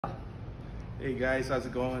Hey guys, how's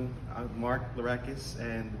it going? I'm Mark Larakis,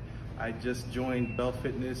 and I just joined Bell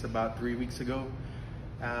Fitness about 3 weeks ago.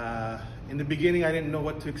 In the beginning, I didn't know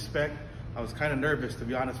what to expect. I was kind of nervous, to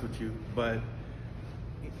be honest with you, but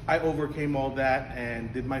I overcame all that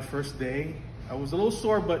and did my first day. I was a little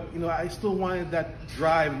sore, but I still wanted that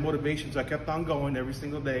drive and motivation, so I kept on going every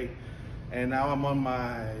single day. And now I'm on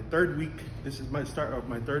my third week. This is my start of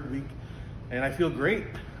my third week, and I feel great.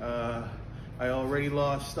 I already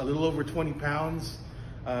lost a little over 20 pounds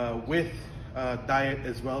with diet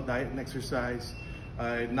as well, diet and exercise.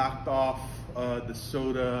 I knocked off the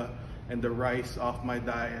soda and the rice off my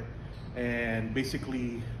diet and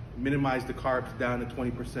basically minimized the carbs down to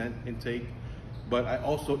 20% intake. But I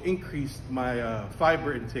also increased my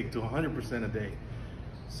fiber intake to 100% a day.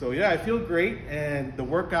 So yeah, I feel great, and the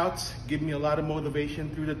workouts give me a lot of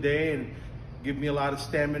motivation through the day and give me a lot of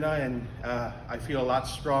stamina, and I feel a lot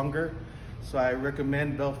stronger. So I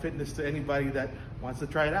recommend Bell Fitness to anybody that wants to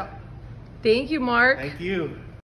try it out. Thank you, Mark. Thank you.